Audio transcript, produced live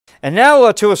And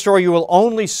now to a story you will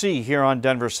only see here on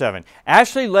Denver 7.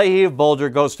 Ashley Leahy of Boulder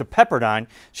goes to Pepperdine.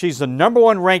 She's the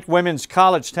 #1 ranked women's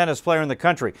college tennis player in the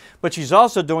country, but she's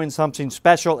also doing something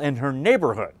special in her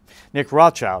neighborhood. Nick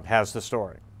Rothschild has the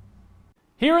story.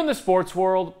 Here in the sports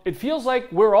world, it feels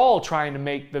like we're all trying to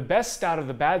make the best out of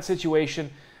the bad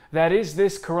situation that is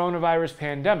this coronavirus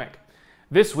pandemic.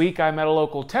 This week, I met a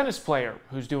local tennis player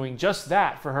who's doing just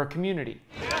that for her community.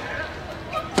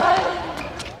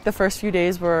 The first few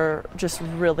days were just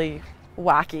really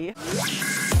wacky.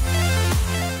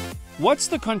 What's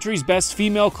the country's best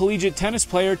female collegiate tennis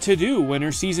player to do when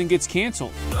her season gets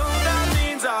canceled?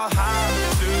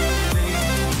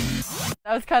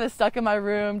 I was kind of stuck in my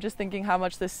room just thinking how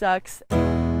much this sucks.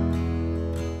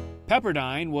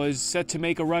 Pepperdine was set to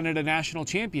make a run at a national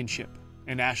championship,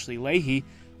 and Ashley Leahy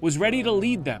was ready to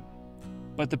lead them.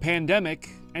 But the pandemic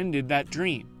ended that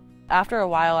dream. After a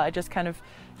while, I just kind of,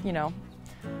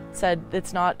 said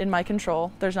it's not in my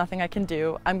control. There's nothing I can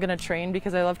do. I'm going to train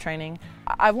because I love training.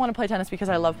 I want to play tennis because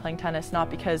I love playing tennis, not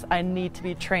because I need to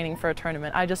be training for a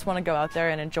tournament. I just want to go out there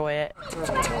and enjoy it.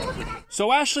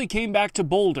 So Ashley came back to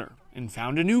Boulder and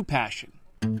found a new passion.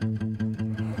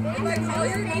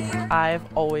 I've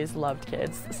always loved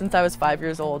kids. Since I was 5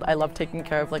 years old, I love taking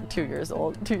care of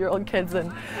 2-year-old kids,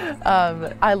 and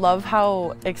I love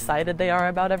how excited they are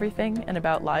about everything and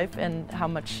about life and how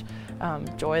much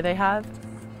joy they have.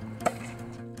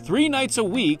 3 nights a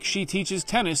week, she teaches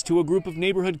tennis to a group of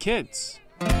neighborhood kids.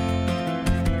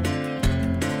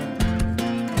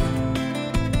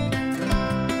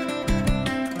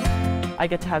 I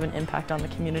get to have an impact on the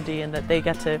community, and that they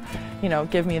get to,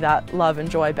 give me that love and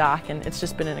joy back, and it's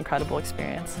just been an incredible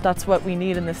experience. That's what we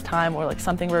need in this time, or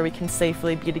something where we can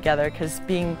safely be together, because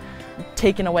being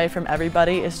taken away from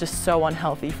everybody is just so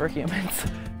unhealthy for humans.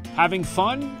 Having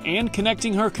fun and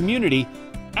connecting her community,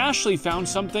 Ashley found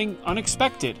something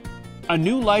unexpected, a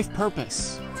new life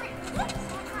purpose.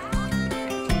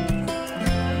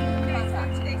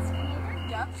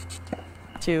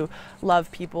 To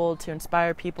love people, to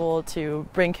inspire people, to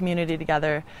bring community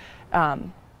together.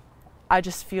 I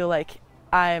just feel like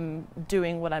I'm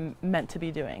doing what I'm meant to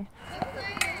be doing.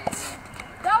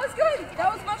 That was good.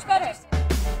 That was much better.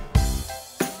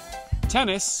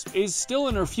 Tennis is still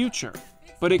in her future,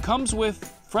 but it comes with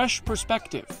fresh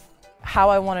perspective.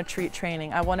 How I want to treat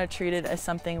training. I want to treat it as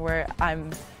something where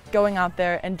I'm going out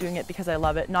there and doing it because I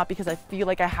love it, not because I feel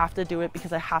like I have to do it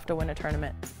because I have to win a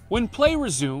tournament. When play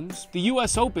resumes, the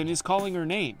US Open is calling her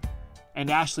name,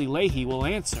 and Ashley Leahy will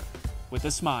answer with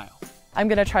a smile. I'm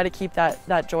going to try to keep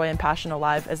that joy and passion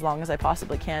alive as long as I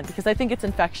possibly can, because I think it's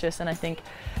infectious, and I think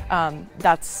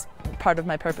that's part of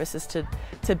my purpose, is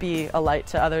to be a light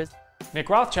to others. Nick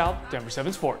Rothschild, Denver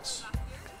 7 Sports.